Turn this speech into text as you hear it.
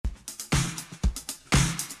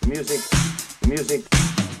music, music,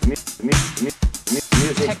 music,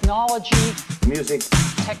 technology, music,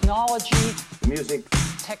 technology, music.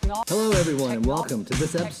 Hello, everyone, and welcome to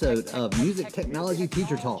this episode of Music Technology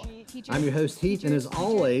Teacher Talk. I'm your host, Heath, and as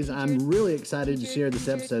always, I'm really excited to share this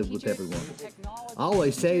episode with everyone. I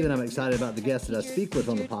always say that I'm excited about the guests that I speak with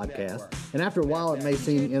on the podcast, and after a while it may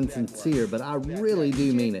seem insincere, but I really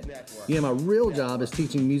do mean it. You know, my real job is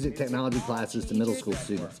teaching music technology classes to middle school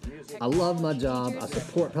students. I love my job, I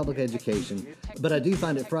support public education, but I do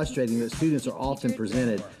find it frustrating that students are often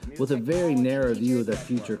presented with a very narrow view of their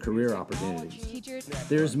future career opportunities.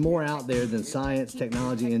 There's more out there than science,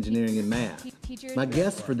 technology, engineering, and math. My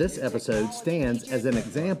guest for this episode stands as an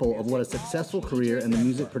example of what a successful career in the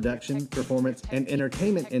music production, performance, and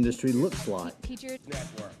entertainment industry looks like.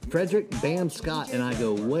 Frederick Bam Scott and I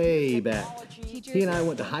go way back. He and I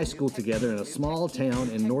went to high school together in a small town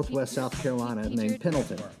in northwest South Carolina named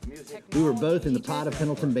Pendleton. We were both in the Pride of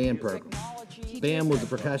Pendleton band program. Bam was a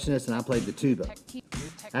percussionist and I played the tuba.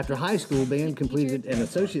 After high school, Bam completed an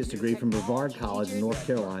associate's degree from Brevard College in North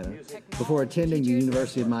Carolina before attending the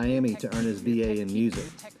University of Miami to earn his BA in music.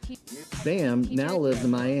 Bam now lives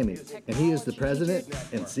in Miami, and he is the president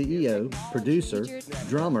and CEO, producer,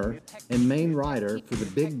 drummer, and main writer for the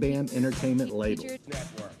Big Bam Entertainment label.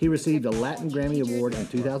 He received a Latin Grammy Award in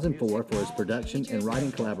 2004 for his production and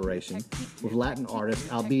writing collaboration with Latin artist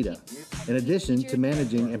Albedo. In addition to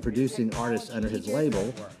managing and producing artists under his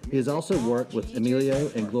label, he has also worked with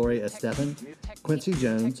Emilio and Gloria Estefan, Quincy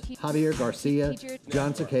Jones, Javier Garcia,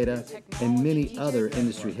 John Cicada, and many other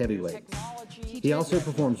industry heavyweights. He also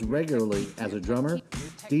performs regularly as a drummer,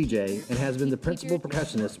 DJ, and has been the principal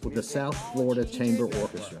percussionist with the South Florida Chamber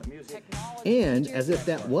Orchestra. And, as if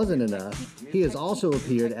that wasn't enough, he has also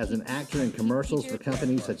appeared as an actor in commercials for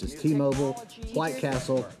companies such as T-Mobile, White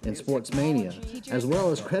Castle, and Sportsmania, as well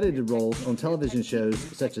as credited roles on television shows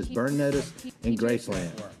such as Burn Notice and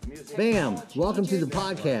Graceland. Bam, welcome to the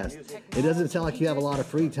podcast. It doesn't sound like you have a lot of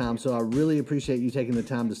free time, so I really appreciate you taking the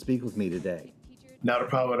time to speak with me today. Not a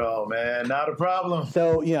problem at all, man. Not a problem.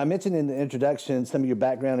 So, I mentioned in the introduction some of your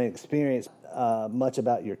background and experience, much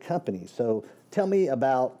about your company. So, tell me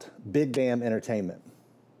about Big Bam Entertainment.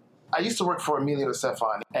 I used to work for Emilio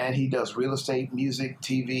Estefan, and he does real estate, music,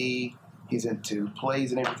 TV. He's into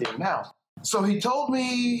plays and everything now. So he told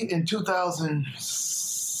me in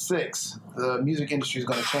 2006, the music industry is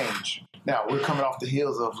going to change. Now, we're coming off the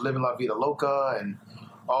heels of Living La Vida Loca and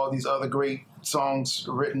all these other great songs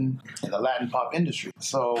written in the Latin pop industry.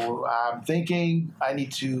 So I'm thinking I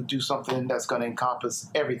need to do something that's going to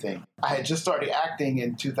encompass everything. I had just started acting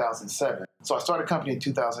in 2007. So I started a company in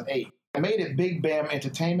 2008. I made it Big Bam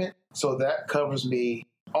Entertainment. So that covers me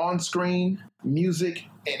on screen, music,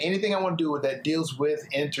 and anything I want to do that deals with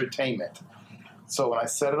entertainment. So when I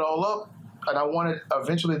set it all up, and I wanted,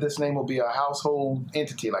 eventually this name will be a household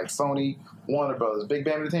entity like Sony, Warner Brothers, Big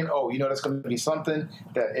Bam Entertainment. Oh, that's going to be something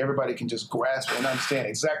that everybody can just grasp and understand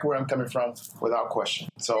exactly where I'm coming from without question.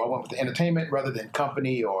 So I went with the entertainment rather than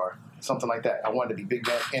company or something like that. I wanted to be Big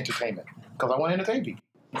Bam Entertainment because I want to entertain people.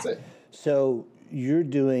 That's it. So you're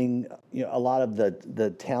doing a lot of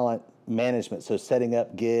the talent management, so setting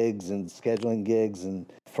up gigs and scheduling gigs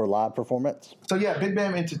and for live performance? So yeah, Big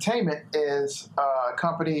Bam Entertainment is a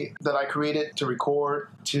company that I created to record,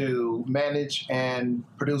 to manage, and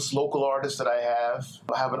produce local artists that I have.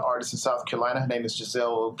 I have an artist in South Carolina. Her name is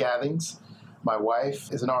Giselle Gathings. My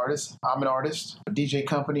wife is an artist. I'm an artist. A DJ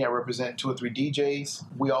company. I represent 2 or 3 DJs.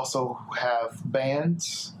 We also have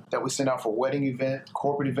bands that we send out for wedding events,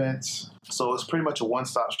 corporate events. So it's pretty much a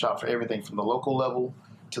one-stop shop for everything from the local level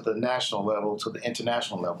to the national level to the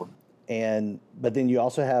international level. But then you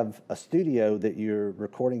also have a studio that you're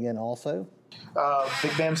recording in also?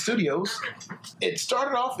 Big Bam Studios. It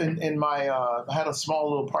started off in my, I had a small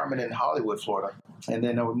little apartment in Hollywood, Florida. And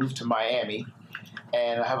then we moved to Miami.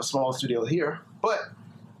 And I have a small studio here. But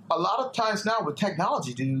a lot of times now with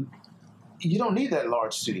technology, dude, you don't need that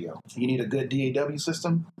large studio. You need a good DAW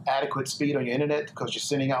system, adequate speed on your internet because you're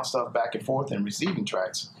sending out stuff back and forth and receiving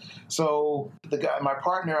tracks. So my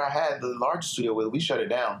partner I had the large studio with, we shut it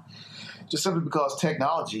down just simply because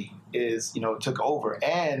technology took over.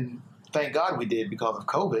 And thank God we did because of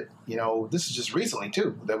COVID. This is just recently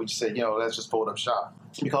too that we just said, let's just fold up shop.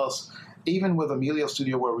 Because even with Emilio's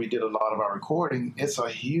studio where we did a lot of our recording, it's a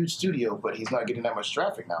huge studio, but he's not getting that much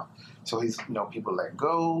traffic now. So people let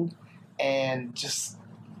go. And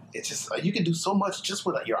you can do so much just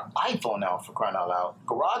with your iPhone now, for crying out loud.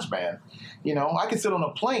 GarageBand. I can sit on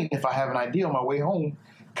a plane if I have an idea on my way home,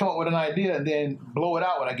 come up with an idea, and then blow it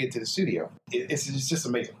out when I get to the studio. It's just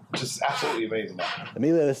amazing. Just absolutely amazing now.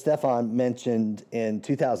 Emilio Estefan mentioned in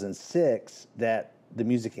 2006 that the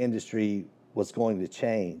music industry was going to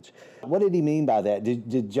change. What did he mean by that?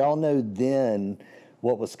 Did y'all know then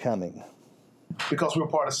what was coming? Because we were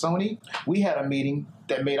part of Sony, we had a meeting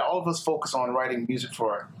that made all of us focus on writing music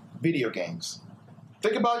for video games.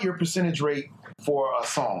 Think about your percentage rate for a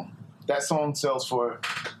song. That song sells for,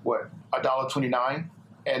 what, $1.29?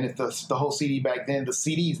 And if the whole CD back then, the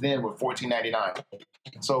CDs then were $14.99.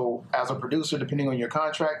 So as a producer, depending on your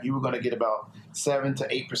contract, you were going to get about 7 to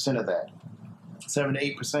 8% of that. 7 to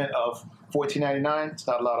 8% of $14.99, it's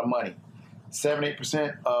not a lot of money.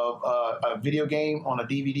 7-8% of a video game on a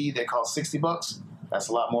DVD that costs $60, that's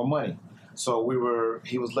a lot more money. So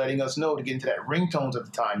he was letting us know to get into that ringtones at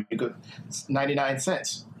the time. You could 99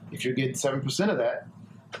 cents. If you're getting 7% of that,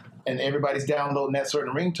 and everybody's downloading that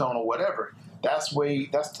certain ringtone or whatever, that's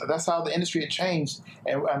how the industry had changed.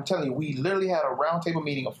 And I'm telling you, we literally had a roundtable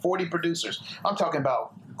meeting of 40 producers. I'm talking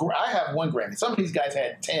about, I have 1 Grammy. Some of these guys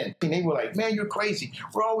had 10. And they were like, man, you're crazy.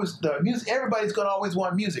 We're always, the music, everybody's going to always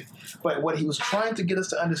want music. But what he was trying to get us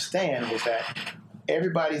to understand was that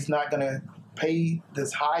everybody's not going to pay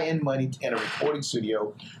this high-end money in a recording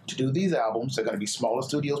studio to do these albums. They're going to be smaller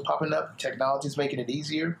studios popping up. Technology's making it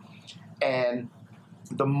easier. And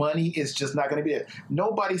the money is just not going to be there.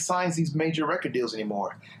 Nobody signs these major record deals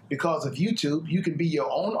anymore. Because of YouTube, you can be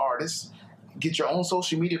your own artist, get your own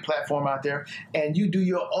social media platform out there, and you do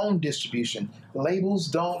your own distribution. Labels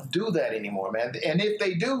don't do that anymore, man. And if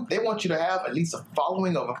they do, they want you to have at least a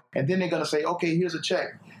following of them. And then they're going to say, okay, here's a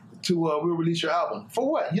check to we'll release your album.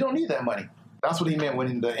 For what? You don't need that money. That's what he meant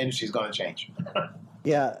when the industry is going to change.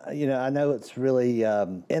 Yeah, I know it's really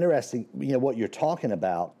interesting, what you're talking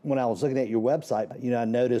about. When I was looking at your website, I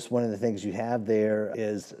noticed one of the things you have there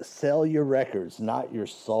is sell your records, not your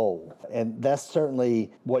soul. And that's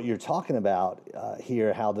certainly what you're talking about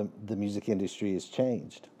here, how the music industry has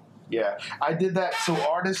changed. Yeah, I did that so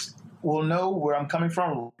artists will know where I'm coming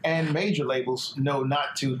from, and major labels know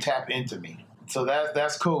not to tap into me. So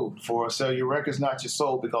that's code for sell your records, not your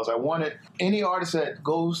soul, because I wanted any artist that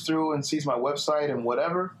goes through and sees my website and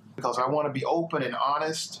whatever, because I want to be open and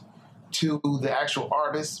honest to the actual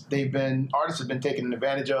artists. Artists have been taken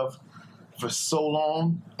advantage of for so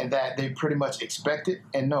long, and that they pretty much expect it.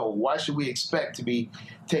 And no, why should we expect to be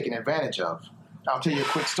taken advantage of? I'll tell you a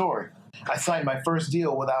quick story. I signed my first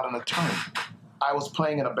deal without an attorney. I was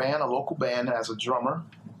playing in a local band as a drummer.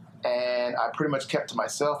 And I pretty much kept to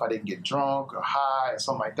myself. I didn't get drunk or high or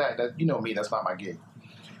something like that. You know me, that's not my gig.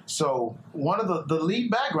 So one of the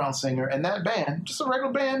lead background singer in that band, just a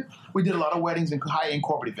regular band, we did a lot of weddings and high-end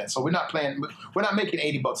corporate events. So we're not making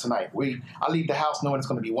 $80 a night. I leave the house knowing it's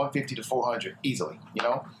going to be $150 to $400 easily.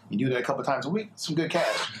 You do that a couple times a week, some good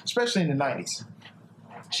cash, especially in the 90s.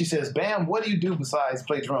 She says, Bam, what do you do besides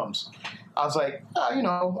play drums? I was like,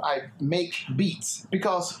 I make beats,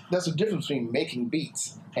 because there's a difference between making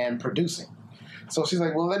beats and producing. So she's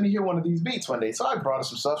like, well, let me hear one of these beats one day. So I brought her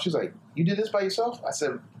some stuff. She's like, you did this by yourself? I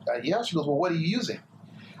said, yeah. She goes, well, what are you using?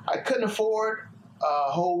 I couldn't afford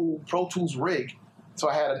a whole Pro Tools rig, so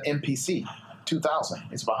I had an MPC 2000.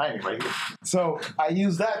 It's behind me right here. So I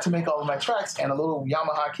used that to make all of my tracks and a little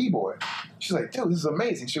Yamaha keyboard. She's like, dude, this is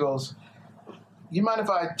amazing. She goes, you mind if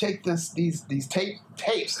I take these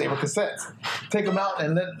tapes, they were cassettes, take them out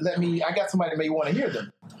and let me, I got somebody that may want to hear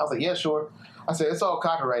them. I was like, yeah, sure. I said, it's all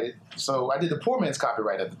copyrighted. So I did the poor man's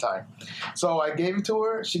copyright at the time. So I gave it to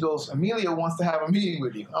her. She goes, Emilio wants to have a meeting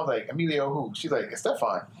with you. I was like, Emilio who? She's like,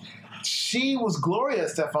 Estefan. She was Gloria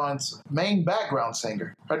Estefan's main background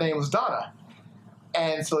singer. Her name was Donna.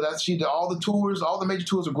 And so she did all the tours, all the major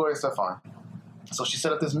tours of Gloria Estefan. So she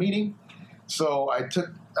set up this meeting. So I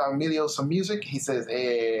took Emilio some music. He says,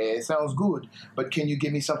 it sounds good, but can you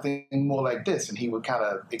give me something more like this? And he would kind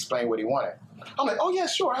of explain what he wanted. I'm like, oh, yeah,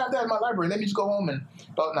 sure. I have that in my library. Let me just go home. And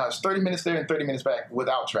it's 30 minutes there and 30 minutes back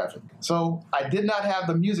without traffic. So I did not have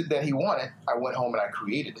the music that he wanted. I went home and I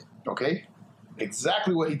created it, okay?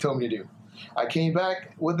 Exactly what he told me to do. I came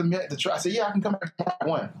back with the track. I said, yeah, I can come back tomorrow at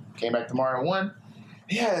 1. Came back tomorrow at 1.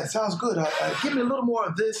 Yeah, it sounds good. Give me a little more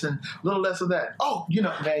of this and a little less of that. Oh,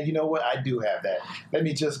 man, you know what? I do have that. Let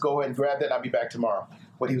me just go ahead and grab that and I'll be back tomorrow.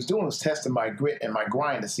 What he was doing was testing my grit and my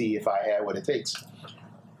grind to see if I had what it takes.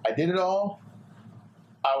 I did it all.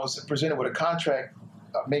 I was presented with a contract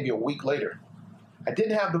maybe a week later. I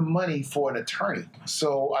didn't have the money for an attorney.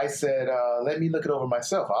 So I said, let me look it over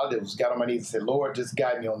myself. All I did was got on my knees and said, Lord, just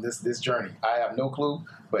guide me on this journey. I have no clue,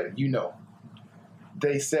 but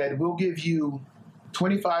They said, we'll give you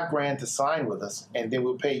 $25,000 to sign with us, and then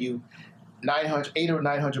we'll pay you $800 or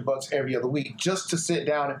 $900 every other week just to sit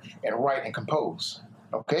down and write and compose.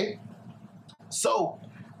 Okay? So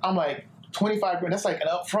I'm like, $25 grand, that's like an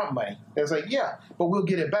upfront money. It's like, yeah, but we'll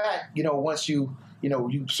get it back, once you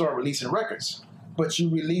start releasing records. But you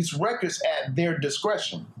release records at their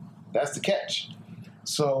discretion. That's the catch.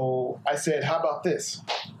 So I said, how about this?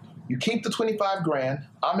 You keep the 25 grand.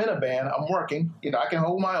 I'm in a band. I'm working. I can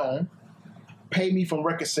hold my own. Pay me from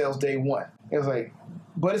record sales day one. It was like,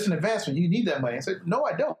 but it's an advancement. You need that money. I said, no,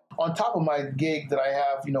 I don't. On top of my gig that I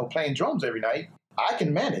have, playing drums every night, I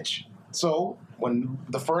can manage. So when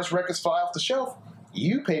the first records fly off the shelf,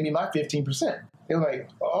 you pay me my 15%. They were like,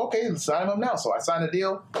 okay, let's sign them up now. So I signed a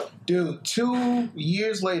deal. Dude, 2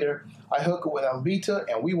 years later, I hooked up with Alvita,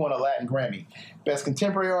 and we won a Latin Grammy. Best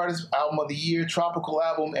Contemporary Artist, Album of the Year, Tropical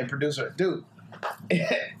Album, and Producer. Dude.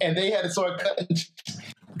 And they had to start cutting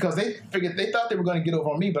because they thought they were going to get over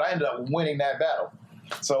on me, but I ended up winning that battle.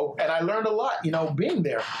 So, and I learned a lot, being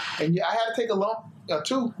there. And I had to take a lump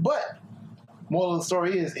too, but moral of the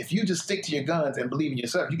story is, if you just stick to your guns and believe in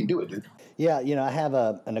yourself, you can do it, dude. Yeah, I have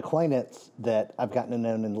an acquaintance that I've gotten to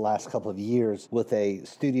know in the last couple of years with a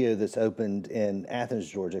studio that's opened in Athens,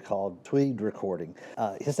 Georgia called Tweed Recording.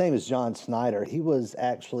 His name is John Snyder. He was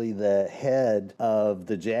actually the head of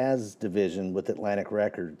the jazz division with Atlantic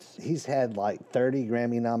Records. He's had like 30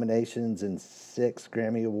 Grammy nominations and 6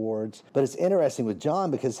 Grammy Awards. But it's interesting with John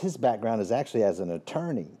because his background is actually as an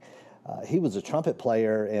attorney. He was a trumpet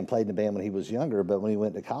player and played in a band when he was younger, but when he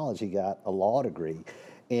went to college, he got a law degree.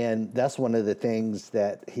 And that's one of the things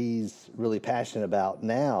that he's really passionate about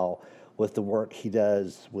now with the work he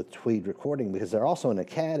does with Tweed Recording, because they're also an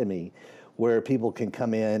academy where people can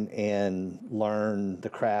come in and learn the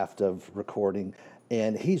craft of recording.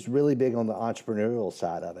 And he's really big on the entrepreneurial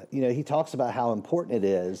side of it. He talks about how important it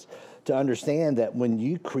is to understand that when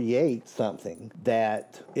you create something,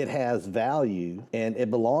 that it has value and it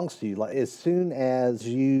belongs to you. Like, as soon as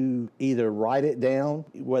you either write it down,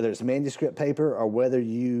 whether it's manuscript paper or whether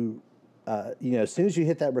you, as soon as you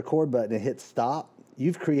hit that record button and hit stop,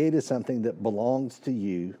 you've created something that belongs to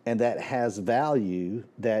you and that has value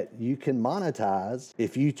that you can monetize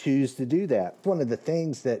if you choose to do that. One of the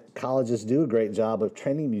things that colleges do a great job of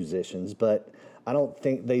training musicians, but I don't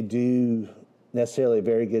think they do necessarily a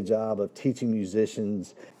very good job of teaching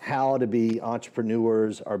musicians how to be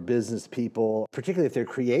entrepreneurs or business people, particularly if they're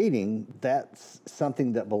creating. That's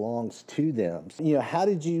something that belongs to them. How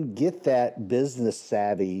did you get that business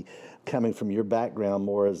savvy coming from your background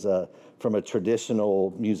more from a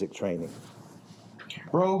traditional music training?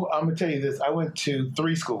 Bro, I'm going to tell you this. I went to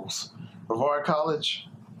 3 schools: Brevard College,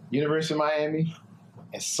 University of Miami,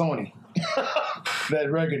 and Sony. That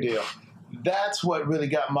record deal. That's what really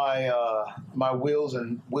got my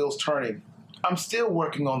wheels turning. I'm still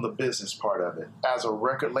working on the business part of it as a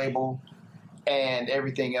record label and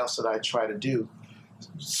everything else that I try to do.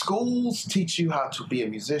 Schools teach you how to be a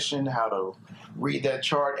musician, how to read that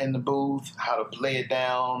chart in the booth, how to play it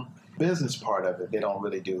down. Business part of it, they don't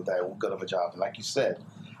really do that good of a job. And like you said,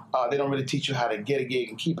 they don't really teach you how to get a gig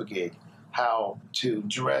and keep a gig, how to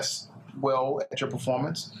dress well at your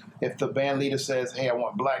performance. If the band leader says, hey, I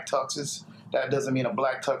want black tuxes, that doesn't mean a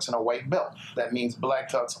black tux and a white belt. That means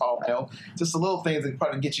black tux, just the little things that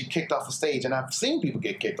probably get you kicked off the stage. And I've seen people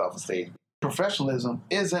get kicked off the stage. Professionalism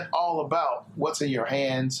isn't all about what's in your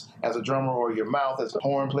hands as a drummer or your mouth as a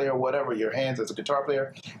horn player, whatever, your hands as a guitar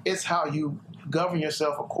player. It's how you govern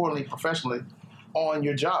yourself accordingly professionally on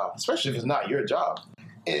your job, especially if it's not your job.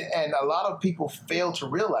 And a lot of people fail to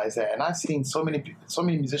realize that. And I've seen so many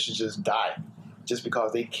musicians just die just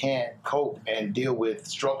because they can't cope and deal with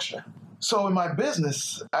structure. So in my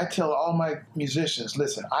business, I tell all my musicians,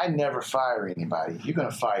 listen, I never fire anybody. You're going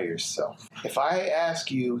to fire yourself. If I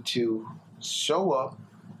ask you to show up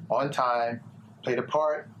on time, play the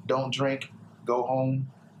part, don't drink, go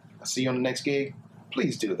home, I'll see you on the next gig,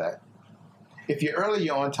 please do that. If you're early,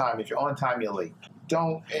 you're on time. If you're on time, you're late.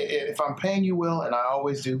 If I'm paying you well, and I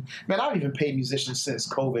always do, man, I've even paid musicians since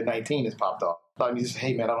COVID-19 has popped off. A lot of musicians,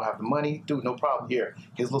 hey, man, I don't have the money. Dude, no problem. Here,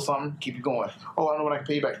 here's a little something. Keep you going. Oh, I don't know when I can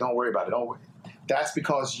pay you back. Don't worry about it. Don't worry. That's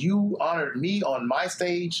because you honored me on my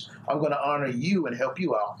stage. I'm going to honor you and help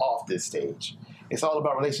you out off this stage. It's all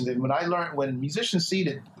about relationships. When musicians see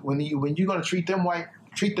that when you're going to treat them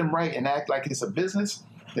right and act like it's a business,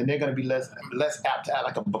 then they're going to be less apt to act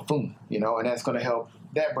like a buffoon, and that's going to help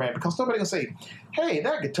that brand, because nobody's going to say, hey,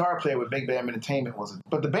 that guitar player with Big Bam Entertainment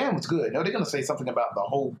but the band was good. No, they're going to say something about the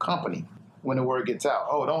whole company when the word gets out.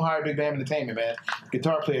 Oh, don't hire Big Bam Entertainment, man.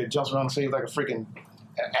 Guitar player jumps around the stage like a freaking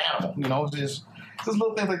animal, just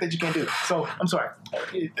little things like that you can't do. So, I'm sorry,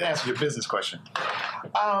 to answer your business question.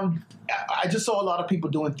 I just saw a lot of people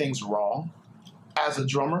doing things wrong as a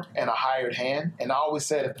drummer and a hired hand, and I always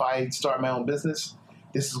said if I start my own business,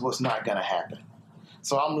 this is what's not going to happen.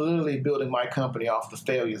 So I'm literally building my company off the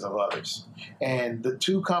failures of others. And the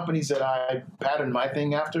two companies that I patterned my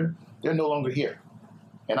thing after, they're no longer here.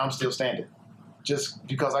 And I'm still standing. Just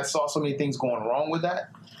because I saw so many things going wrong with that.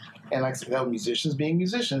 And like I said, that was musicians being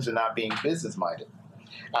musicians and not being business-minded.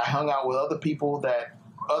 I hung out with other people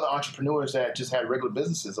other entrepreneurs that just had regular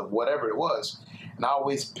businesses of whatever it was. And I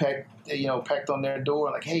always pecked on their door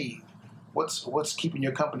like, hey, what's keeping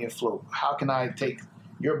your company afloat? How can I take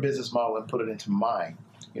your business model and put it into mine?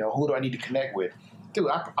 Who do I need to connect with? Dude,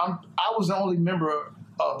 I was the only member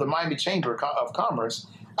of the Miami Chamber of Commerce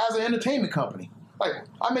as an entertainment company. Like,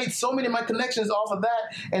 I made so many of my connections off of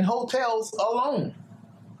that and hotels alone.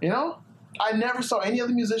 I never saw any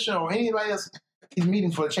other musician or anybody else he's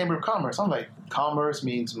meeting for the Chamber of Commerce. I'm like, commerce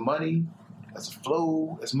means money, that's a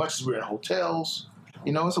flow, as much as we're in hotels.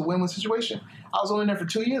 It's a win-win situation. I was only there for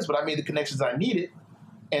 2 years, but I made the connections I needed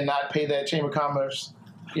and not pay that Chamber of Commerce,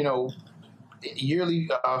 yearly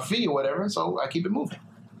fee or whatever, so I keep it moving.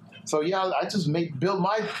 So, yeah, I just build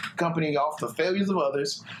my company off the failures of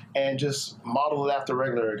others and just model it after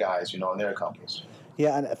regular guys, in their companies.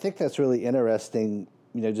 Yeah, and I think that's really interesting,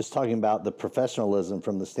 just talking about the professionalism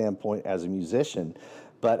from the standpoint as a musician.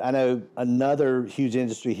 But I know another huge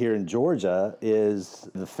industry here in Georgia is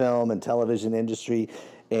the film and television industry,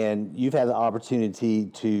 and you've had the opportunity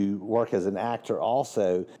to work as an actor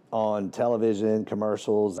also on television,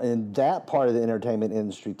 commercials, and that part of the entertainment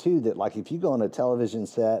industry too, that like if you go on a television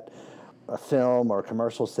set, a film or a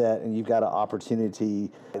commercial set, and you've got an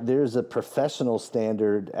opportunity, there's a professional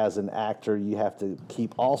standard as an actor you have to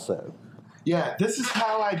keep also. Yeah, this is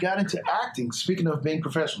how I got into acting, speaking of being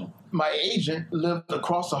professional. My agent lived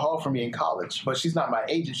across the hall from me in college, but she's not my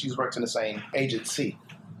agent. She's worked in the same agency.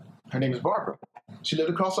 Her name is Barbara. She lived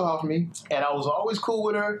across the hall from me, and I was always cool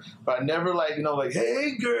with her, but I never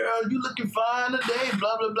hey, girl, you looking fine today,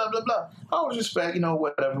 blah, blah, blah, blah, blah. I always respect,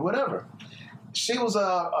 whatever. She was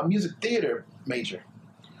a music theater major.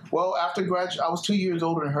 Well, after I was 2 years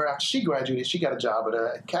older than her. After she graduated, she got a job at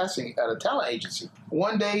a talent agency.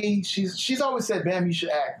 One day, she's always said, "Bam, you should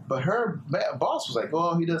act," but her boss was like,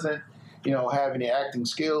 "Well, he doesn't, have any acting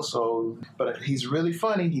skills. But he's really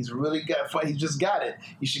funny. He's really got fun. He just got it.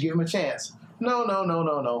 You should give him a chance."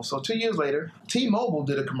 No. So 2 years later, T-Mobile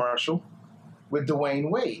did a commercial with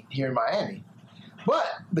Dwayne Wade here in Miami, but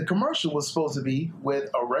the commercial was supposed to be with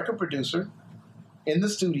a record producer in the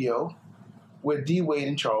studio with D. Wade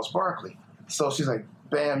and Charles Barkley. So she's like,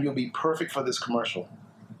 "Bam, you'll be perfect for this commercial.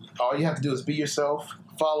 All you have to do is be yourself,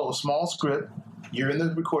 follow a small script. You're in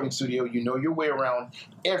the recording studio. You know your way around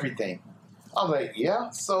everything." I was like,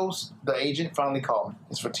 "Yeah." So the agent finally called me.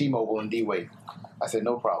 It's for T-Mobile and D. Wade. I said,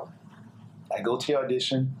 "No problem." I go to the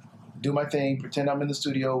audition, do my thing, pretend I'm in the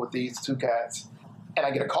studio with these two cats, and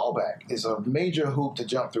I get a callback. It's a major hoop to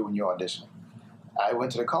jump through when you're auditioning. I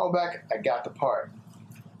went to the callback. I got the part.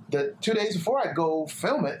 The 2 days before I go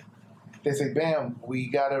film it, they say, "Bam, we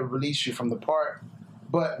got to release you from the part,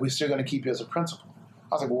 but we're still going to keep you as a principal."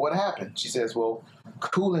 I was like, "Well, what happened?" She says, "Well,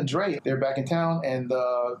 Cool and Dre, they're back in town, and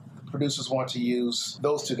the producers want to use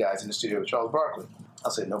those two guys in the studio with Charles Barkley." I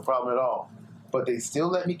said, "No problem at all." But they still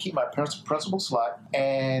let me keep my principal slot,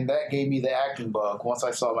 and that gave me the acting bug once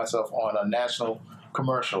I saw myself on a national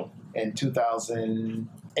commercial in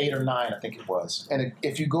 2008 or 9, I think it was. And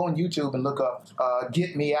if you go on YouTube and look up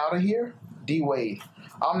 "Get Me Out of Here," D. Wade,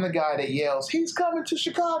 I'm the guy that yells, "He's coming to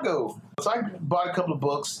Chicago." So I bought a couple of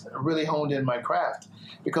books, really honed in my craft,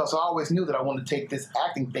 because I always knew that I wanted to take this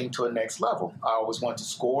acting thing to a next level. I always wanted to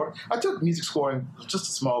score. I took music scoring just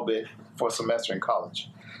a small bit for a semester in college.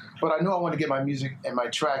 But I knew I wanted to get my music and my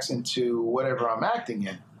tracks into whatever I'm acting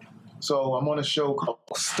in. So I'm on a show called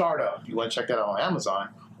Startup. You want to check that out on Amazon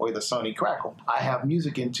or either Sony Crackle. I have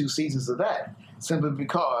music in 2 seasons of that simply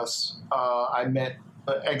because I met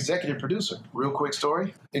an executive producer. Real quick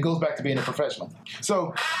story. It goes back to being a professional.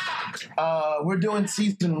 So we're doing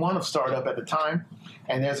season 1 of Startup at the time,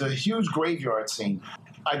 and there's a huge graveyard scene.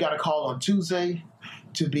 I got a call on Tuesday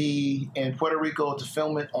to be in Puerto Rico to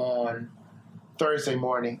film it on Thursday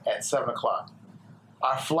morning at 7 o'clock.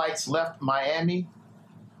 Our flights left Miami.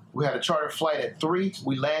 We had a charter flight at 3.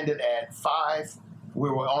 We landed at 5. We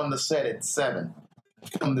were on the set at 7,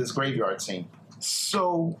 filming this graveyard scene.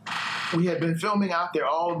 So we had been filming out there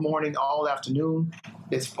all morning, all afternoon.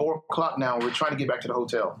 It's 4 o'clock now. We're trying to get back to the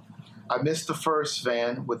hotel. I missed the first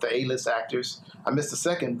van with the A-list actors. I missed the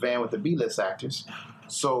second van with the B-list actors.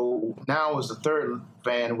 So now it's the third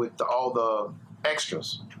van with all the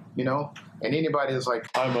extras, And anybody that's like,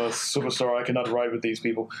 "I'm a superstar, I cannot ride with these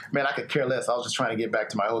people." Man, I could care less. I was just trying to get back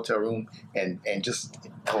to my hotel room and just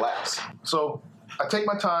collapse. So I take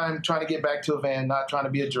my time trying to get back to a van, not trying to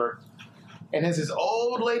be a jerk. And there's this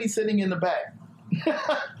old lady sitting in the back.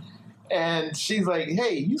 And she's like,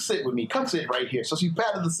 hey, you sit with me. Come sit right here. So she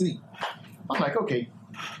patted the seat. I'm like, okay.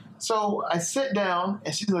 So I sit down,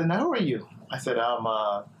 and she's like, now, who are you? I said,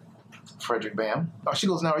 I'm Frederick Bam. She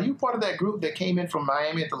goes, now, are you part of that group that came in from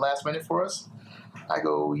Miami at the last minute for us? I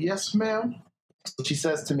go, yes, ma'am. So she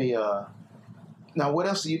says to me, now, what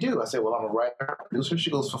else do you do? I said, well, I'm a writer, producer.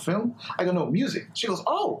 She goes, for film? I go, no, music. She goes,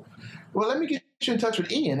 oh, well, let me get you in touch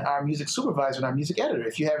with Ian, our music supervisor and our music editor.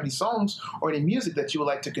 If you have any songs or any music that you would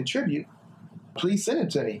like to contribute, please send it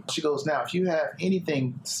to me. She goes, now, if you have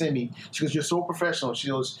anything, send me. She goes, you're so professional. She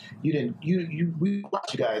goes, we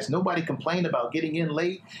watch you guys. Nobody complained about getting in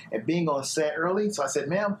late and being on set early. So I said,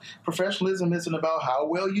 ma'am, professionalism isn't about how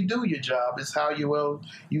well you do your job. It's how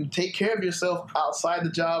you take care of yourself outside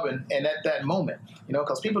the job and at that moment,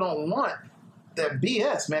 because people don't want that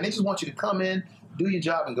BS, man. They just want you to come in, do your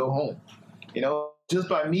job, and go home. Just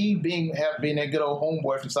by me being that good old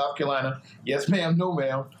homeboy from South Carolina, yes, ma'am, no,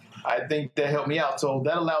 ma'am, I think that helped me out. So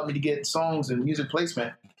that allowed me to get songs and music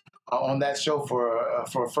placement on that show for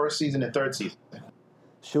first season and third season.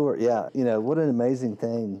 Sure, yeah. What an amazing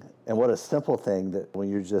thing, and what a simple thing that when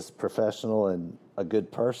you're just professional and a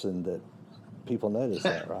good person that people notice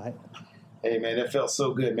that, right? Hey, man, it felt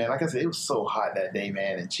so good, man. Like I said, it was so hot that day,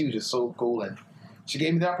 man, and she was just so cool, and she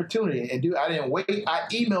gave me the opportunity. And, dude, I didn't wait. I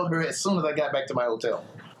emailed her as soon as I got back to my hotel.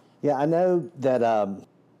 Yeah, I know that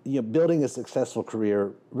building a successful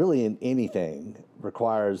career really in anything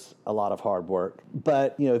requires a lot of hard work.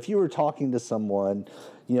 But, if you were talking to someone,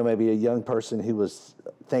 maybe a young person who was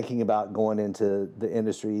thinking about going into the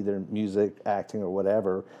industry, either music, acting, or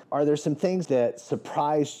whatever, are there some things that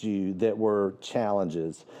surprised you that were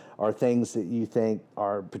challenges, or things that you think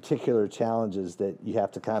are particular challenges that you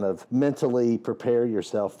have to kind of mentally prepare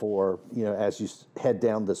yourself for, as you head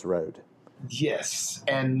down this road? Yes.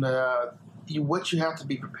 And what you have to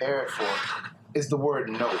be prepared for is the word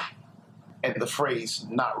no, and the phrase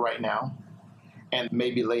not right now, and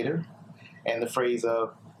maybe later, and the phrase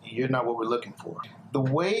of you're not what we're looking for. The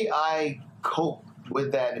way I cope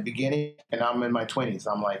with that in the beginning, and I'm in my 20s,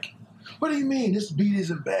 I'm like, what do you mean? This beat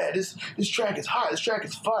isn't bad. This track is hot. This track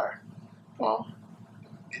is fire. Well,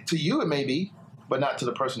 to you it may be, but not to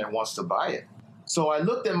the person that wants to buy it. So I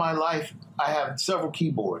looked at my life. I have several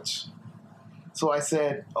keyboards. So I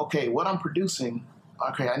said, okay, what I'm producing,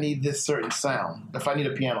 okay, I need this certain sound. If I need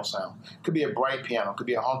a piano sound, could be a bright piano, could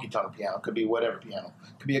be a honky-tonk piano, could be whatever piano,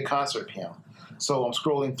 could be a concert piano. So I'm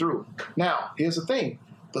scrolling through. Now, here's the thing.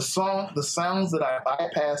 The sounds that I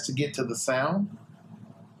bypass to get to the sound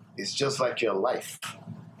is just like your life.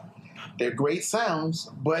 They're great sounds,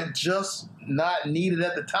 but just not needed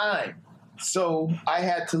at the time. So I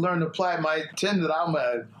had to learn to apply my pretend that I'm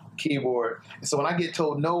a keyboard. And so when I get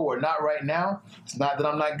told no or not right now, it's not that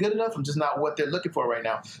I'm not good enough. I'm just not what they're looking for right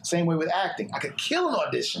now. Same way with acting. I could kill an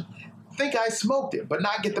audition, think I smoked it, but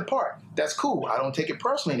not get the part. That's cool. I don't take it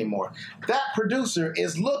personally anymore. That producer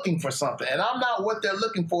is looking for something, and I'm not what they're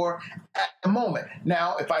looking for at the moment.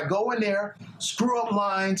 Now, if I go in there, screw up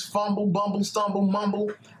lines, fumble, bumble, stumble,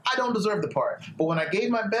 mumble, I don't deserve the part. But when I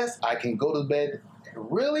gave my best, I can go to bed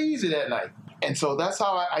really easy that night. And so that's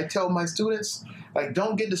how I tell my students, like,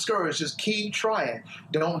 don't get discouraged. Just keep trying.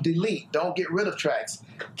 Don't delete. Don't get rid of tracks.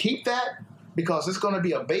 Keep that, because it's going to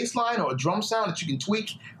be a bass line or a drum sound that you can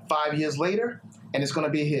tweak 5 years later, and it's going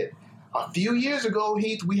to be a hit. A few years ago,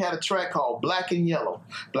 Heath, we had a track called Black and Yellow.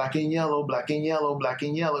 Black and Yellow, Black and Yellow, Black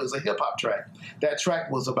and Yellow is a hip-hop track. That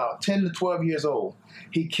track was about 10 to 12 years old.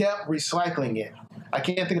 He kept recycling it. I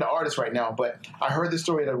can't think of the artist right now, but I heard this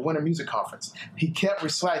story at a Winter Music Conference. He kept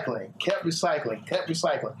recycling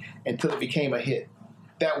until it became a hit.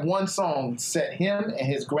 That one song set him and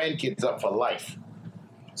his grandkids up for life.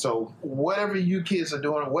 So whatever you kids are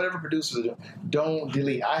doing, whatever producers are doing, don't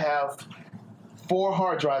delete. I have 4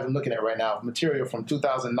 hard drives I'm looking at right now of material from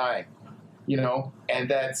 2009, and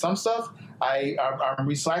that some stuff I'm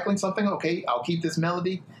recycling something. Okay, I'll keep this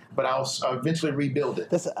melody, but I'll eventually rebuild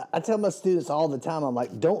it. I tell my students all the time, I'm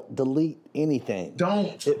like, don't delete anything.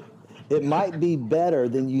 Don't. It might be better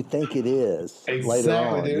than you think it is later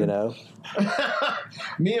on, dude.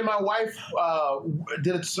 Me and my wife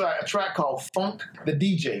did a track called Funk the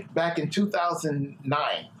DJ back in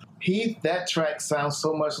 2009. That track sounds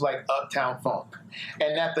so much like Uptown Funk.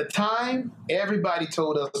 And at the time, everybody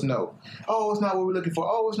told us no. Oh, it's not what we're looking for.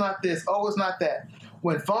 Oh, it's not this. Oh, it's not that.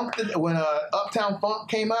 When Uptown Funk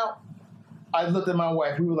came out, I looked at my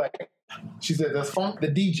wife. We were like, she said, that's Funk the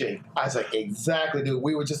DJ. I was like, exactly, dude.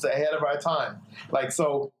 We were just ahead of our time. Like,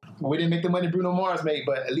 so we didn't make the money Bruno Mars made,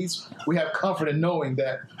 but at least we have comfort in knowing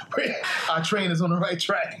that our train is on the right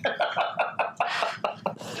track.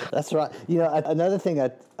 That's right. Another thing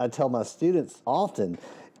I tell my students often,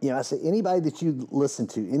 I say anybody that you listen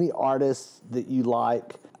to, any artist that you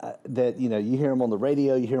like, that you hear them on the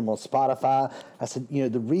radio, you hear them on Spotify. I said,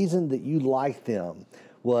 the reason that you like them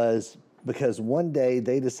was because one day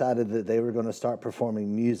they decided that they were going to start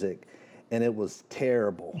performing music, and it was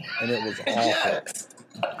terrible and it was awful. Yes.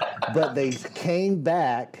 But they came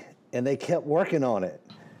back and they kept working on it.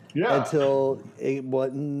 Yeah. Until it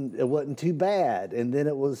wasn't too bad, and then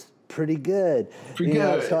it was pretty good.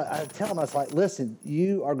 So I tell them, I was like, listen,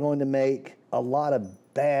 you are going to make a lot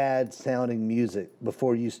of bad sounding music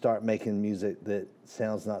before you start making music that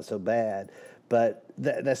sounds not so bad. But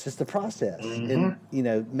that's just the process. And,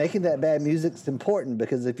 making that bad music is important,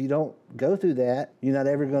 because if you don't go through that, you're not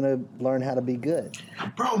ever going to learn how to be good.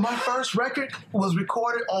 Bro, my first record was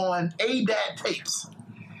recorded on ADAT tapes.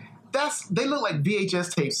 They look like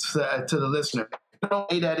VHS tapes to the listener. You know what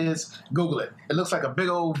ADAT is? Google it. It looks like a big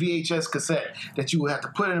old VHS cassette that you would have to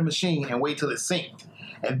put in a machine and wait till it synced.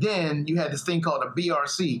 And then you had this thing called a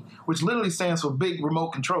BRC, which literally stands for Big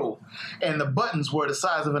Remote Control. And the buttons were the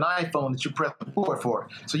size of an iPhone that you press the port for.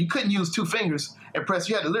 So you couldn't use two fingers and press.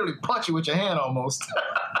 You had to literally punch it with your hand almost.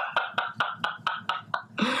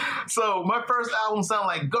 So my first album sounded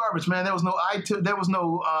like garbage, man. There was no iTunes, there was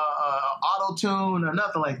no auto-tune or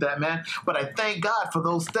nothing like that, man. But I thank God for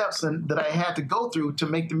those steps that I had to go through to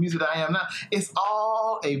make the music that I am now. It's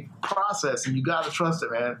all a process, and you got to trust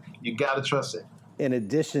it, man. You got to trust it. In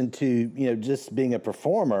addition to, just being a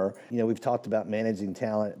performer, we've talked about managing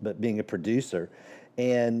talent, but being a producer.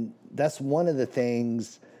 And that's one of the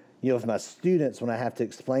things, with my students, when I have to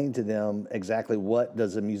explain to them exactly what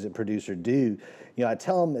does a music producer do, I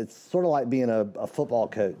tell them it's sort of like being a football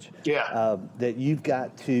coach. Yeah. That you've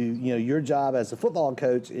got to, your job as a football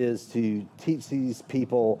coach is to teach these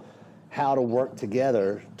people how to work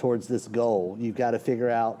together towards this goal. You've got to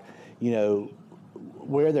figure out,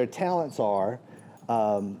 where their talents are,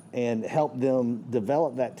 and help them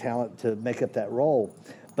develop that talent to make up that role.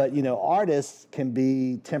 But, artists can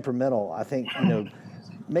be temperamental. I think,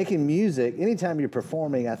 making music, anytime you're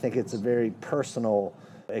performing, I think it's a very personal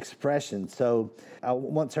expression. So I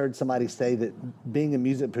once heard somebody say that being a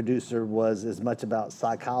music producer was as much about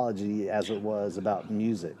psychology as it was about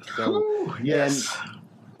music. So, Ooh, yes.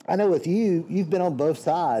 I know with you've been on both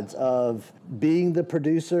sides of being the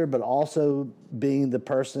producer, but also being the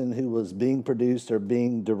person who was being produced or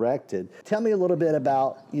being directed. Tell me a little bit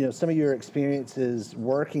about, some of your experiences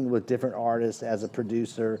working with different artists as a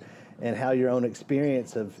producer, and how your own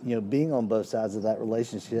experience of, being on both sides of that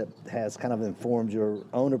relationship has kind of informed your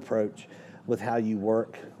own approach with how you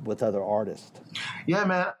work with other artists. Yeah,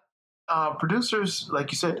 man. Producers,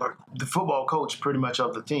 like you said, are the football coach pretty much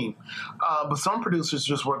of the team. But some producers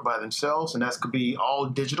just work by themselves, and that could be all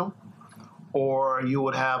digital. Or you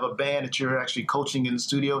would have a band that you're actually coaching in the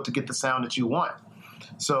studio to get the sound that you want.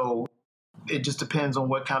 So it just depends on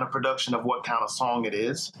what kind of production of what kind of song it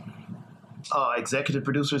is. Executive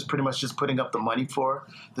producers pretty much just putting up the money for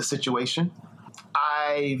the situation.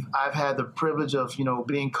 I've had the privilege of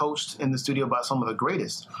being coached in the studio by some of the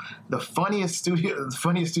greatest. The funniest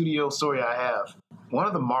studio story I have. One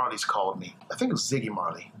of the Marleys called me. I think it was Ziggy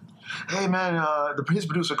Marley. Hey man, his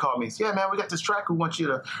producer called me. Yeah man, we got this track we want you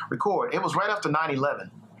to record. It was right after 9/11,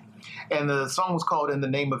 and the song was called "In the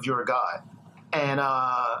Name of Your God." And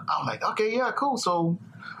I'm like, okay, yeah, cool. So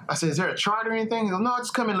I said, is there a chart or anything? He goes, no,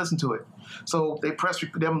 just come in and listen to it. So they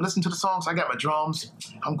them listen to the songs. I got my drums.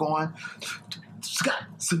 I'm going. Scott.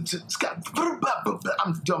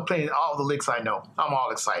 I'm playing all the licks I know. I'm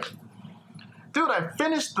all excited. Dude, I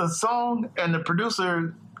finished the song, and the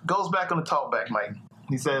producer goes back on the talkback mic.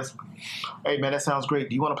 He says, hey, man, that sounds great.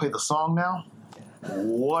 Do you want to play the song now?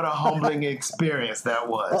 What a humbling experience that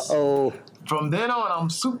was. Uh-oh. From then on, I'm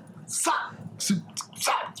soup, sop, soup,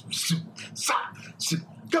 sop, soup, sop, soup.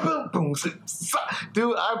 Boom,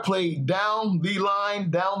 dude, I played down the line,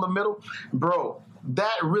 down the middle. Bro,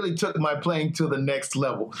 that really took my playing to the next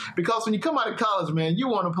level. Because when you come out of college, man, you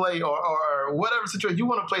want to play, or whatever situation, you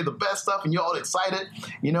want to play the best stuff, and you're all excited.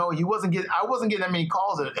 I wasn't getting that many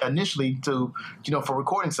calls initially for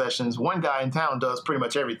recording sessions. One guy in town does pretty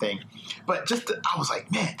much everything. But I was like,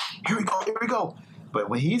 man, here we go. But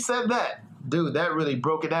when he said that, dude, that really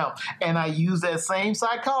broke it down. And I use that same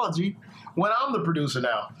psychology when I'm the producer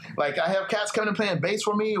now. Like, I have cats coming and playing bass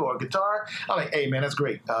for me or guitar. I'm like, hey, man, that's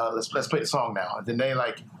great. Let's play the song now. And then they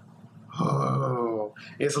like, oh.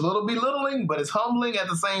 It's a little belittling, but it's humbling at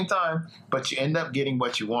the same time. But you end up getting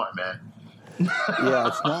what you want, man. Yeah,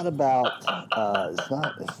 it's not about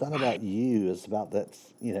it's not about you. It's about that.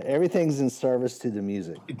 Everything's in service to the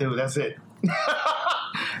music. Dude, that's it.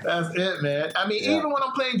 That's it, man. I mean, Yeah. even when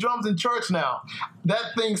I'm playing drums in church now,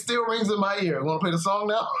 that thing still rings in my ear. You want to play the song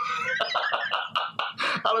now?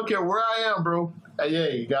 I don't care where I am, bro.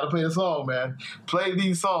 Hey, you got to play the song, man. Play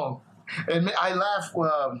these songs. And I laugh.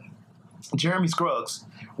 Jeremy Scruggs,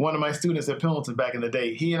 one of my students at Pendleton back in the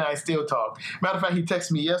day, he and I still talk. Matter of fact, he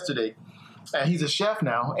texted me yesterday. And he's a chef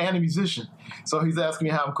now and a musician. So he's asking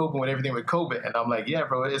me how I'm coping with everything with COVID. And I'm like, yeah,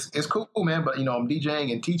 bro, it's cool, man. But, I'm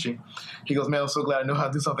DJing and teaching. He goes, man, I'm so glad I know how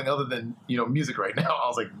to do something other than, music right now. I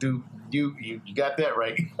was like, dude, you got that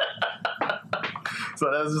right.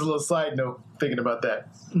 So that was just a little side note thinking about that.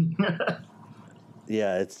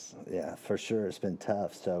 Yeah, for sure. It's been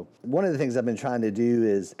tough. So one of the things I've been trying to do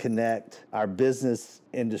is connect our business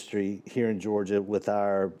industry here in Georgia with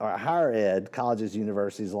our higher ed, colleges,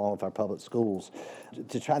 universities, along with our public schools,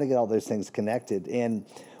 to try to get all those things connected. And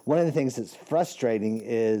one of the things that's frustrating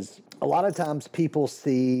is a lot of times people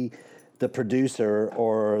see the producer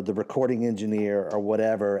or the recording engineer or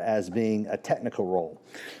whatever as being a technical role.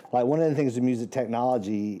 Like one of the things with music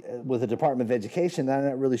technology, with the Department of Education, I'm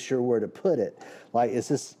not really sure where to put it. Like, is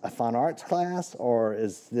this a fine arts class or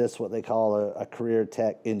is this what they call a career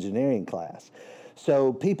tech engineering class?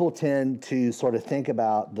 So people tend to sort of think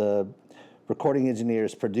about the recording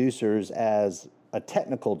engineers, producers as a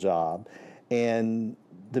technical job and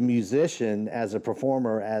the musician as a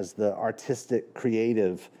performer as the artistic,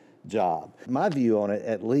 creative job. My view on it,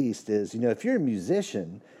 at least, is, if you're a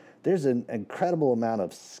musician, there's an incredible amount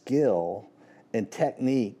of skill and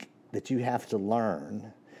technique that you have to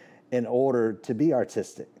learn in order to be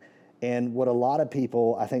artistic. And what a lot of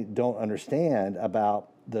people, I think, don't understand about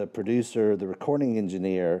the producer, the recording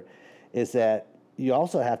engineer, is that you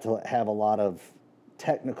also have to have a lot of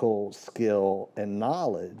technical skill and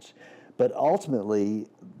knowledge, but ultimately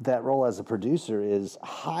that role as a producer is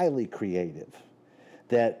highly creative.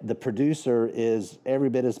 That the producer is every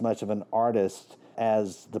bit as much of an artist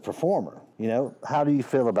as the performer. How do you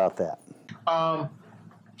feel about that?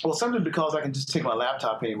 Well, simply because I can just take my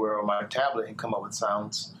laptop anywhere or my tablet and come up with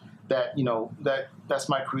sounds that's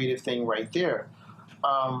my creative thing right there.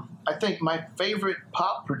 I think my favorite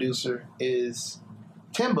pop producer is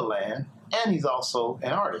Timbaland, and he's also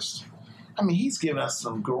an artist. I mean, he's given us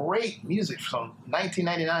some great music from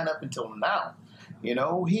 1999 up until now.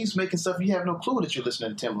 He's making stuff you have no clue that you're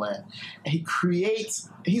listening to Timbaland. And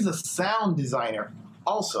he's a sound designer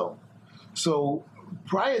also. So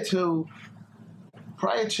prior to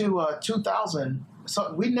 2000,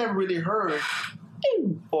 we never really heard,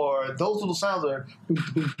 or those little sounds are boom,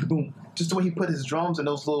 boom, boom, just the way he put his drums and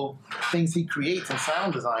those little things he creates and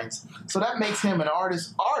sound designs. So that makes him an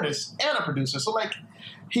artist and a producer. So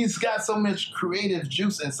he's got so much creative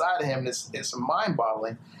juice inside of him. It's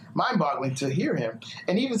mind-boggling to hear him.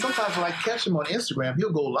 And even sometimes when I catch him on Instagram,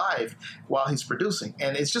 he'll go live while he's producing.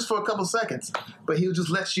 And it's just for a couple seconds, but he'll just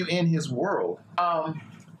let you in his world.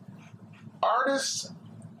 Artists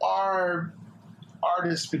are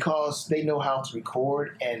artists because they know how to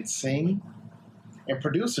record and sing. And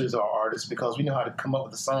producers are artists because we know how to come up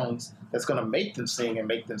with the songs that's going to make them sing and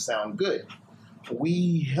make them sound good.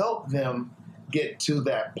 We help them get to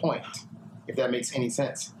that point, if that makes any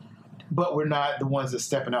sense. But we're not the ones that's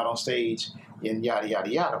stepping out on stage and yada, yada,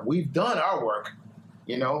 yada. We've done our work.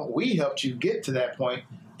 We helped you get to that point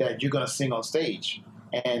that you're going to sing on stage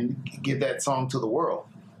and give that song to the world.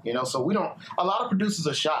 So a lot of producers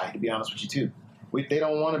are shy, to be honest with you, too. They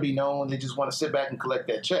don't want to be known. They just want to sit back and collect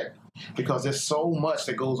that check because there's so much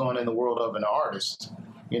that goes on in the world of an artist.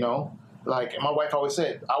 Like my wife always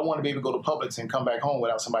said, I want to be able to go to Publix and come back home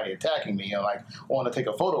without somebody attacking me, want to take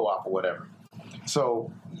a photo op or whatever.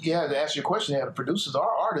 So, yeah, to answer your question, the producers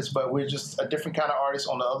are artists, but we're just a different kind of artist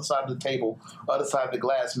on the other side of the table, other side of the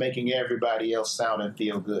glass, making everybody else sound and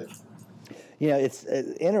feel good. It's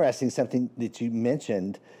interesting, something that you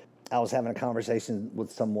mentioned. I was having a conversation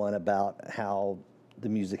with someone about how the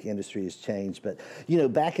music industry has changed. But,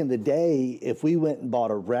 back in the day, if we went and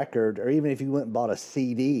bought a record, or even if you went and bought a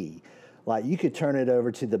CD, you could turn it over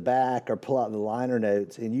to the back or pull out the liner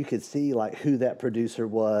notes and you could see who that producer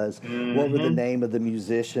was, what were the name of the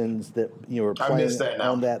musicians that were playing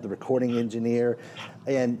on that, the recording engineer.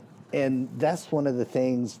 And that's one of the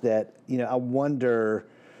things that, I wonder,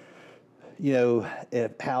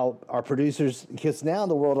 how our producers, because now in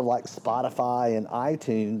the world of Spotify and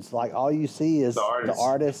iTunes, all you see is the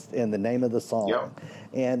artist and the name of the song. Yep.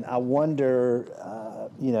 And I wonder,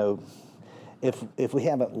 if we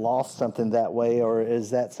haven't lost something that way, or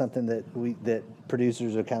is that something that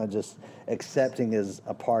producers are kind of just accepting as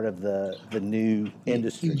a part of the new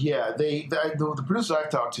industry? Yeah, the producers I've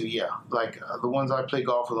talked to, the ones I play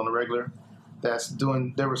golf with on the regular,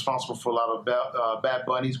 They're responsible for a lot of Bad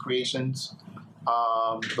Bunny's creations.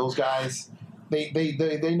 Those guys,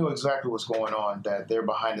 they know exactly what's going on, that they're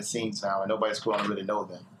behind the scenes now, and nobody's going to really know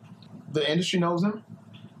them. The industry knows them,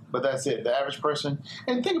 but that's it. The average person,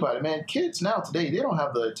 and think about it, man, kids now today, they don't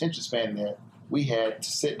have the attention span that we had to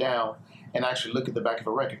sit down and actually look at the back of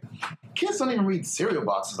a record. Kids don't even read cereal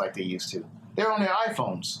boxes like they used to. They're on their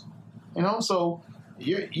iPhones, so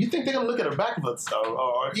you think they're going to look at the back of it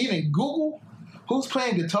or even Google who's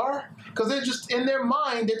playing guitar? Because they're just, in their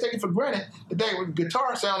mind, they're taking for granted that that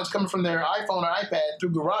guitar sound is coming from their iPhone or iPad through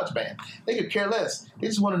GarageBand. They could care less. They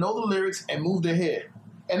just want to know the lyrics and move their head.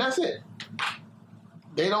 And that's it.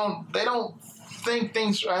 They don't think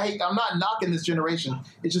things. I'm not knocking this generation.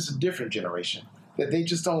 It's just a different generation. That they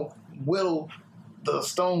just don't whittle the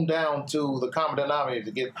stone down to the common denominator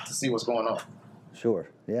to get to see what's going on. Sure,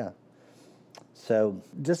 yeah. So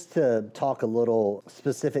just to talk a little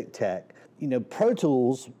specific tech, Pro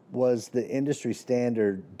Tools was the industry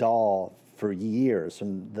standard DAW for years,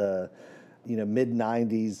 from the mid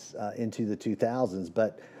 90s into the 2000s,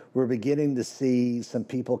 but we're beginning to see some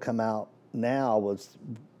people come out now with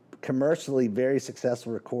commercially very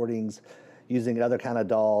successful recordings using other kind of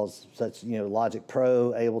DAWs, such Logic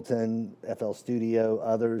Pro, Ableton, FL Studio,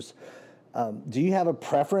 others. Do you have a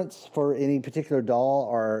preference for any particular DAW,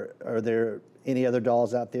 or are there any other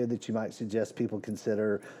DAWs out there that you might suggest people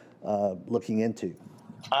consider looking into?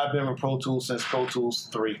 I've been with Pro Tools since Pro Tools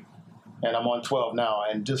 3, and I'm on 12 now.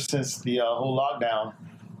 And just since the whole lockdown,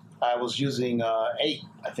 I was using 8,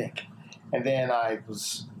 I think. And then I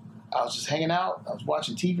was just hanging out. I was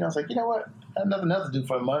watching TV, and I was like, you know what? I have nothing else to do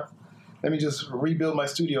for a month. Let me just rebuild my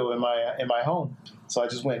studio in my home. So I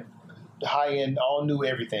just went high end, all new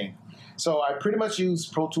everything. So I pretty much use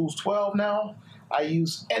Pro Tools 12 now.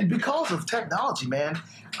 And because of technology, man,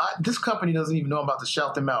 this company doesn't even know I'm about to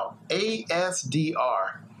shout them out.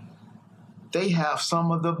 ASDR. They have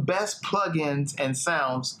some of the best plugins and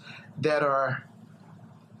sounds that are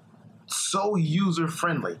so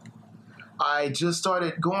user-friendly. I just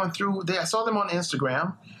started going through, I saw them on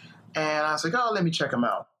Instagram, and I was like, let me check them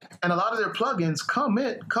out. And a lot of their plugins come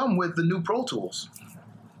with the new Pro Tools,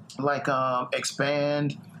 like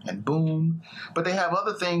Expand and Boom. But they have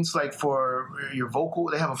other things like for your vocal.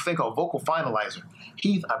 They have a thing called Vocal Finalizer.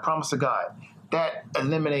 Heath, I promise to God, that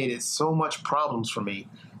eliminated so much problems for me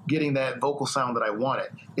getting that vocal sound that I wanted.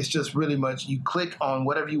 It's just really much, you click on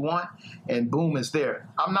whatever you want and boom, it's there.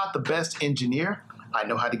 I'm not the best engineer. I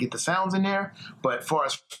know how to get the sounds in there, but as far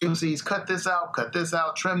as frequencies, cut this out,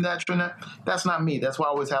 trim that, that's not me. That's why I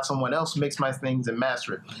always have someone else mix my things and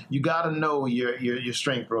master it. You got to know your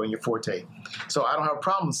strength, bro, and your forte. So I don't have a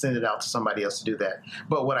problem sending it out to somebody else to do that.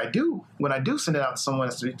 But what I do, when I do send it out to someone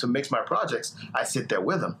else to mix my projects, I sit there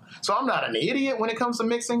with them. So I'm not an idiot when it comes to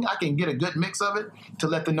mixing. I can get a good mix of it to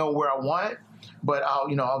let them know where I want it. But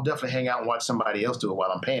I'll definitely hang out and watch somebody else do it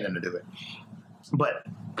while I'm paying them to do it. But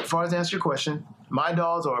as far as to answer your question, my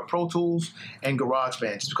DAWs are Pro Tools and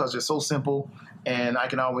GarageBand, just because they're so simple, and I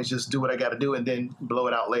can always just do what I got to do and then blow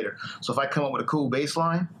it out later. So if I come up with a cool bass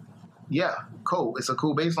line, yeah, cool. It's a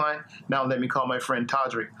cool bass line. Now let me call my friend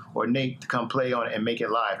Todrick or Nate to come play on it and make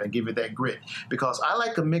it live and give it that grit. Because I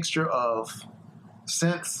like a mixture of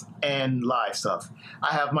synths and live stuff.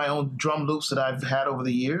 I have my own drum loops that I've had over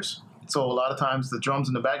the years. So a lot of times the drums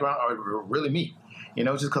in the background are really me.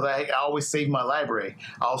 Just because I always save my library.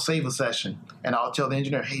 I'll save a session, and I'll tell the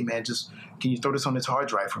engineer, hey, man, can you throw this on this hard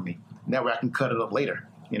drive for me? And that way I can cut it up later,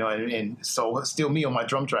 and so it's still me on my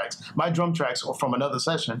drum tracks. My drum tracks are from another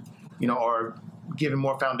session, or giving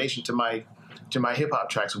more foundation to my hip-hop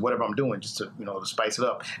tracks or whatever I'm doing, just to, to spice it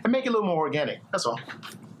up and make it a little more organic. That's all.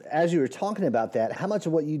 As you were talking about that, how much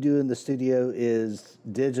of what you do in the studio is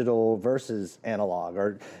digital versus analog?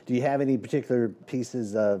 Or do you have any particular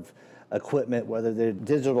pieces of equipment, whether they're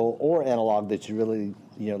digital or analog, that you really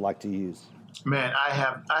like to use? Man, I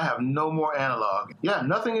have no more analog. Yeah,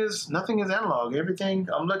 nothing is analog. Everything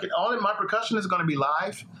I'm looking, all in my percussion is going to be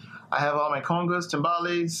live. I have all my congas,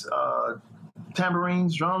 timbales,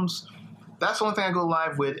 tambourines, drums. That's the only thing I go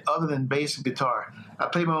live with other than bass and guitar. I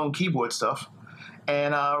play my own keyboard stuff.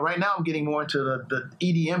 And right now I'm getting more into the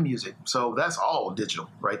EDM music. So that's all digital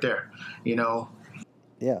right there,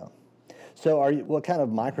 Yeah. So what kind of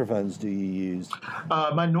microphones do you use?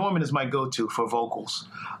 My Norman is my go-to for vocals.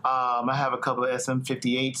 I have a couple of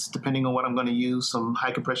SM58s, depending on what I'm going to use, some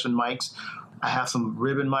high compression mics. I have some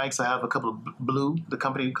ribbon mics. I have a couple of Blue, the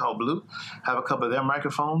company called Blue. I have a couple of their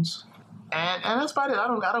microphones. And that's about it.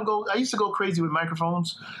 I used to go crazy with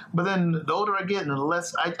microphones, but then the older I get and the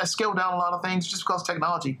less, I scale down a lot of things just because of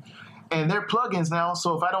technology. And they're plugins now,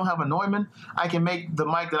 so if I don't have a Neumann, I can make the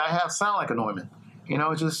mic that I have sound like a Neumann. You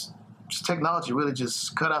know, just technology really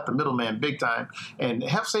just cut out the middleman big time and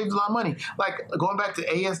have saved a lot of money. Like going back to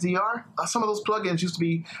ASDR, some of those plugins used to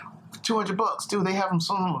be $200. Dude, they have them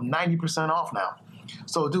some 90% off now.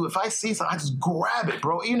 So, dude, if I see something, I just grab it,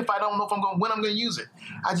 bro. Even if I don't know when I'm going to use it,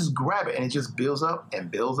 I just grab it, and it just builds up and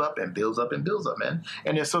builds up and builds up and builds up, man.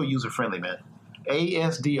 And they're so user-friendly, man.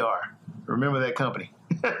 ASDR. Remember that company.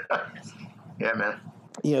 Yeah, man.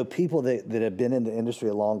 You know, people that have been in the industry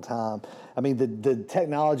a long time, I mean, the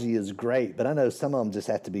technology is great, but I know some of them just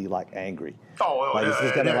have to be, like, angry. Like, it's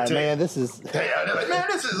just gonna be like, man, this is... Yeah, they're like, man,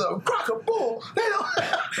 this is a crock of bull.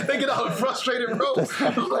 They get all frustrated, bro.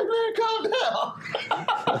 I'm like, man, calm down.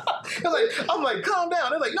 I'm like, calm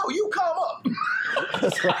down. They're like, no, you calm up.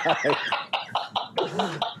 That's right.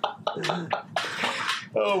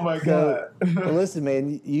 Oh, my God. Well, listen,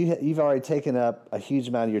 man, you've already taken up a huge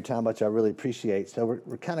amount of your time, which I really appreciate. So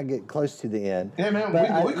we're kind of getting close to the end. Yeah, man.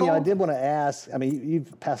 But We I did want to ask, I mean,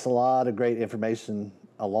 you've passed a lot of great information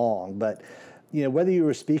along, but, you know, whether you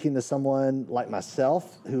were speaking to someone like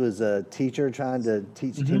myself, who is a teacher trying to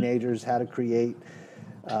teach teenagers how to create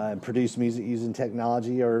and produce music using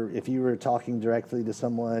technology, or if you were talking directly to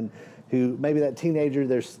someone who maybe that teenager,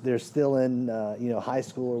 they're still in, high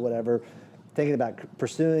school or whatever, thinking about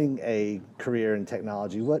pursuing a career in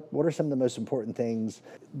technology, what are some of the most important things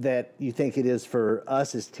that you think it is for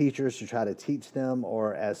us as teachers to try to teach them,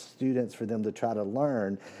 or as students for them to try to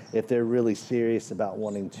learn if they're really serious about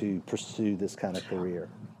wanting to pursue this kind of career?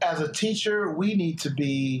 As a teacher, we need to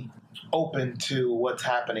be open to what's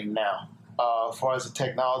happening now, as far as the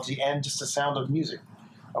technology and just the sound of music.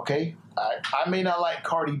 Okay? I may not like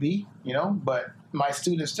Cardi B, but my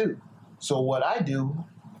students do. So what I do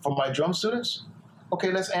for my drum students,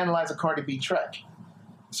 okay, let's analyze a Cardi B track.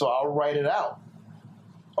 So I'll write it out.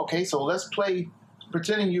 Okay, so let's play,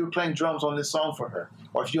 pretending you were playing drums on this song for her,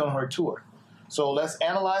 or if you're on her tour. So let's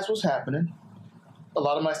analyze what's happening. A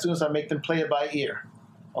lot of my students, I make them play it by ear.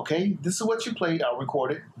 Okay, this is what you played, I'll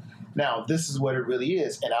record it. Now, this is what it really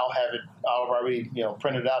is, and I'll already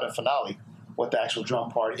printed out in Finale what the actual drum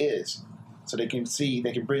part is, so they can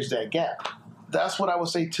bridge that gap. That's what I would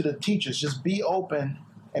say to the teachers, just be open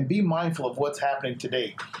and be mindful of what's happening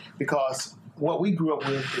today, because what we grew up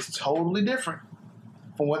with is totally different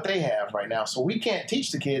from what they have right now. So we can't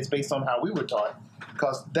teach the kids based on how we were taught,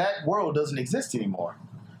 because that world doesn't exist anymore.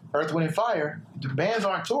 Earth, Wind, and Fire, the bands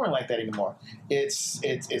aren't touring like that anymore. It's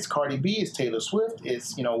Cardi B, it's Taylor Swift,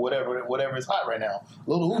 it's whatever is hot right now.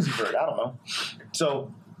 Lil Uzi Vert, I don't know.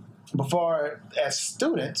 So as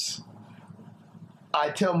students, I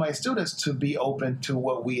tell my students to be open to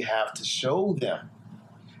what we have to show them.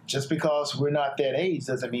 Just because we're not that age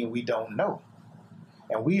doesn't mean we don't know.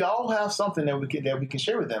 And we all have something that we can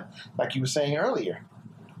share with them. Like you were saying earlier,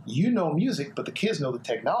 you know music, but the kids know the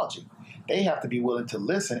technology. They have to be willing to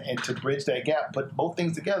listen and to bridge that gap, put both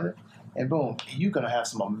things together, and boom, you're going to have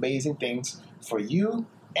some amazing things for you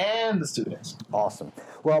and the students. Awesome.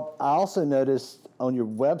 Well, I also noticed on your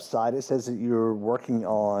website, it says that you're working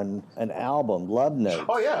on an album, Love Notes.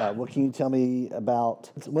 Oh, yeah. What can you tell me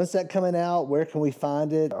about, when's that coming out? Where can we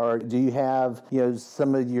find it? Or do you have,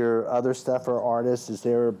 some of your other stuff or artists? Is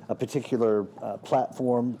there a particular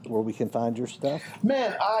platform where we can find your stuff?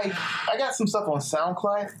 Man, I got some stuff on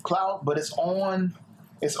SoundCloud, but it's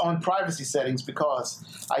on privacy settings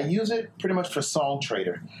because I use it pretty much for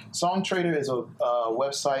SongTrader. SongTrader is a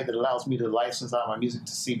website that allows me to license out my music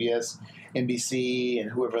to CBS, NBC, and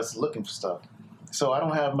whoever else is looking for stuff. So I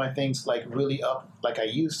don't have my things like really up like I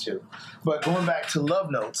used to. But going back to Love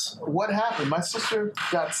Notes, what happened? My sister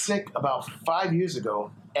got sick about 5 years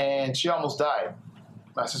ago, and she almost died.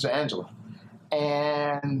 My sister Angela.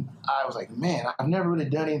 And I was like, man, I've never really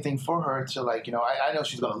done anything for her to I know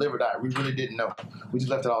she's going to live or die. We really didn't know. We just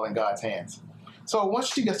left it all in God's hands. So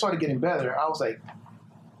once she started getting better, I was like,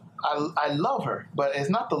 I love her, but it's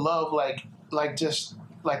not the love like just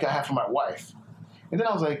like I have for my wife. And then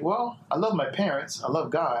I was like, well, I love my parents. I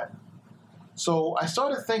love God. So I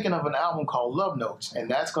started thinking of an album called Love Notes, and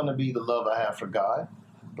that's going to be the love I have for God,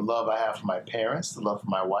 the love I have for my parents, the love for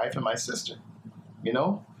my wife and my sister,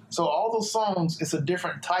 So all those songs, it's a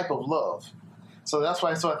different type of love. So that's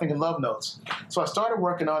why I started thinking Love Notes. So I started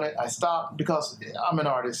working on it. I stopped because I'm an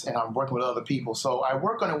artist and I'm working with other people. So I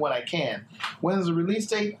work on it when I can. When is the release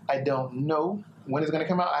date? I don't know. When it's going to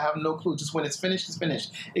come out? I have no clue. Just when it's finished, it's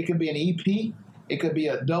finished. It could be an EP. It could be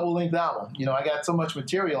a double-length album. I got so much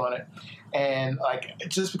material on it. And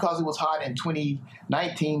just because it was hot in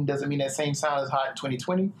 2019 doesn't mean that same sound is hot in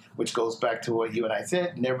 2020, which goes back to what you and I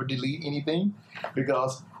said, never delete anything,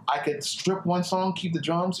 because I could strip one song, keep the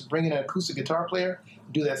drums, bring in an acoustic guitar player,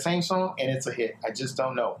 do that same song, and it's a hit. I just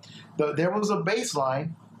don't know. There was a bass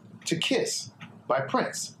line to Kiss by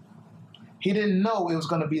Prince. He didn't know it was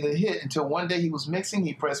going to be the hit until one day he was mixing.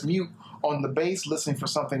 He pressed mute on the bass, listening for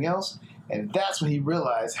something else, and that's when he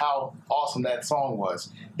realized how awesome that song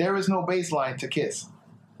was. There is no bass line to Kiss.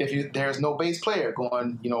 There's no bass player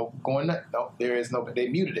going. No, there is no. They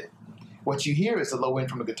muted it. What you hear is the low end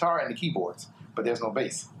from the guitar and the keyboards, but there's no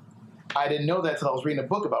bass. I didn't know that until I was reading a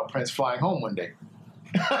book about Prince flying home one day.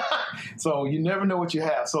 So you never know what you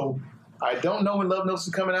have. So I don't know when Love Notes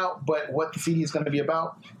is coming out, but what the CD is going to be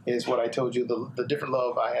about is what I told you, the different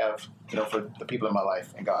love I have, for the people in my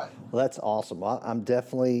life and God. Well, that's awesome. I'm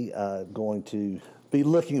definitely going to be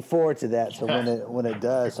looking forward to that. So when it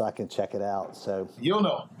does, so I can check it out. So you'll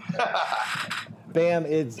know. Bam,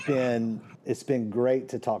 it's been great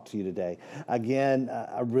to talk to you today. Again,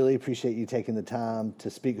 I really appreciate you taking the time to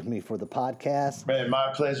speak with me for the podcast. Man,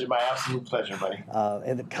 my pleasure, my absolute pleasure, buddy.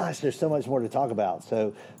 And gosh, there's so much more to talk about.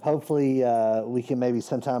 So hopefully we can maybe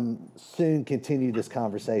sometime soon continue this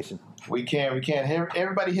conversation. We can.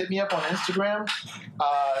 Everybody hit me up on Instagram.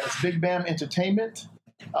 It's Big Bam Entertainment.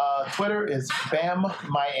 Twitter is Bam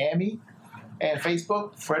Miami. And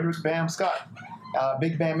Facebook, Frederick Bam Scott.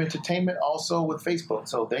 Big Bam Entertainment also with Facebook.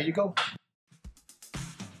 So there you go.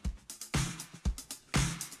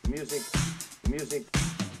 Music.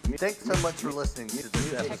 Thanks so much for listening to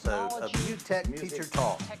this episode of MuTech Teacher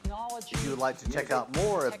Talk. If you would like to check out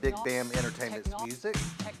more of Big Bam Entertainment's music,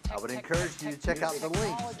 I would encourage you to check out the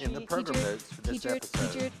links in the program notes for this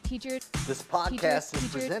episode. This podcast is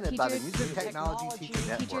presented by the Music Technology Teacher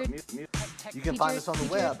Network. You can find us on the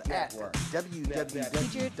web at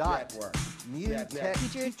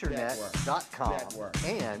www.mutechteachernet.com.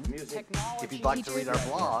 And if you'd like to read our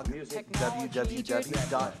blog,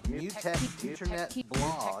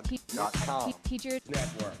 www.mutechteachernetblog.com.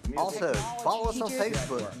 Also, follow us on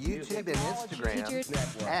Facebook, YouTube, and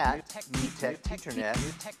Instagram at MuTech TeacherNet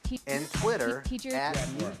and Twitter at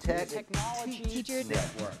MuTech TeachNet.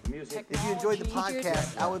 If you enjoyed the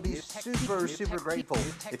podcast, I would be super, super grateful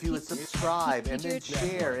if you would subscribe and then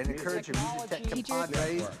share and encourage your music tech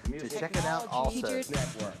compadres to check it out also.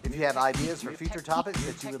 If you have ideas for future topics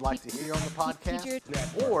that you would like to hear on the podcast,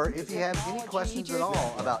 or if you have any questions at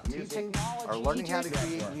all about teaching or learning how to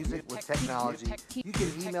create music with technology, you can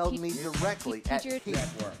email me directly at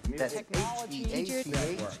Heath, that's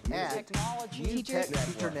HEATH, at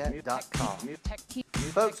mutechteachernet.com.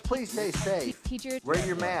 Folks, please stay safe, wear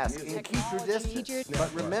your mask, and keep your distance.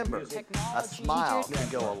 But remember, a smile can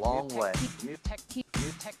go a long way.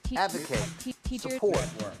 Advocate, support,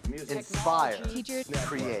 inspire,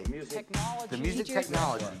 create. The Music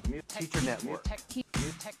Technology Teacher Network.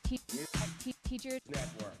 Teacher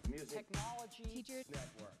Network.